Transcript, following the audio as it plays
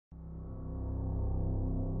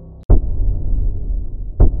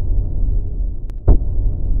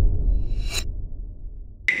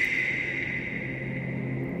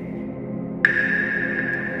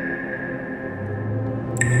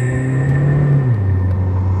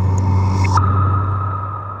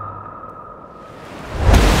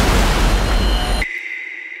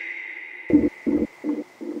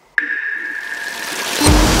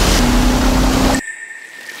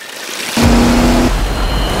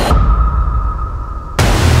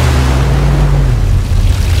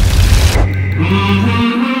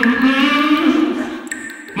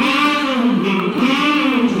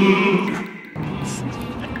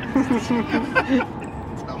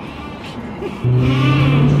I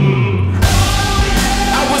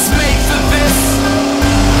was made for this.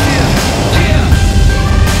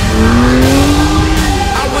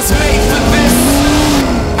 I was made for this.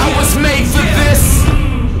 I was made for this.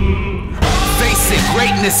 Face it,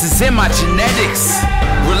 greatness is in my genetics.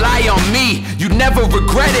 Rely on me, you never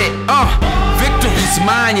regret it. Victory's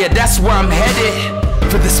mine, yeah, that's where I'm headed.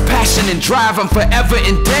 For this passion and drive, I'm forever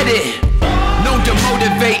indebted. Known to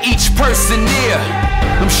motivate each person near.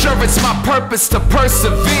 I'm sure it's my purpose to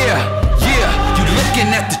persevere. Yeah, you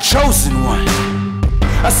looking at the chosen one.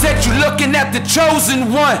 I said you looking at the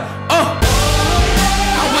chosen one.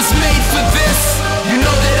 I was made for this. You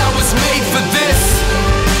know that I was made for this.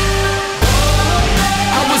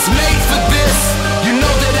 I was made for this. You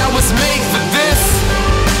know that I was made for this.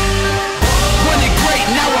 Wanted great,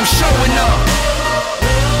 now I'm showing up.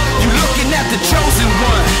 You looking at the chosen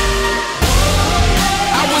one.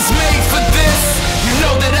 I was made for this. You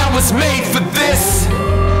know that I was made for this.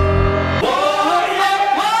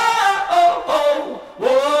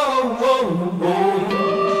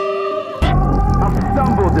 I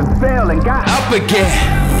stumbled and fell and got up again.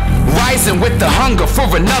 Rising with the hunger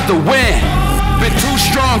for another win. Been too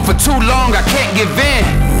strong for too long, I can't give in.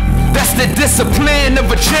 That's the discipline of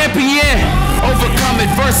a champion. Overcome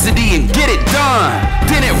adversity and get it done.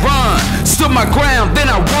 Didn't run, stood my ground, then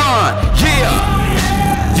I won.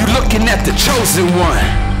 Yeah, you looking at the chosen one.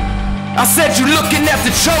 I said you looking at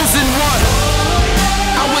the chosen one.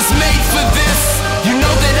 I was made for this. You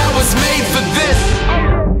know that I was made for this.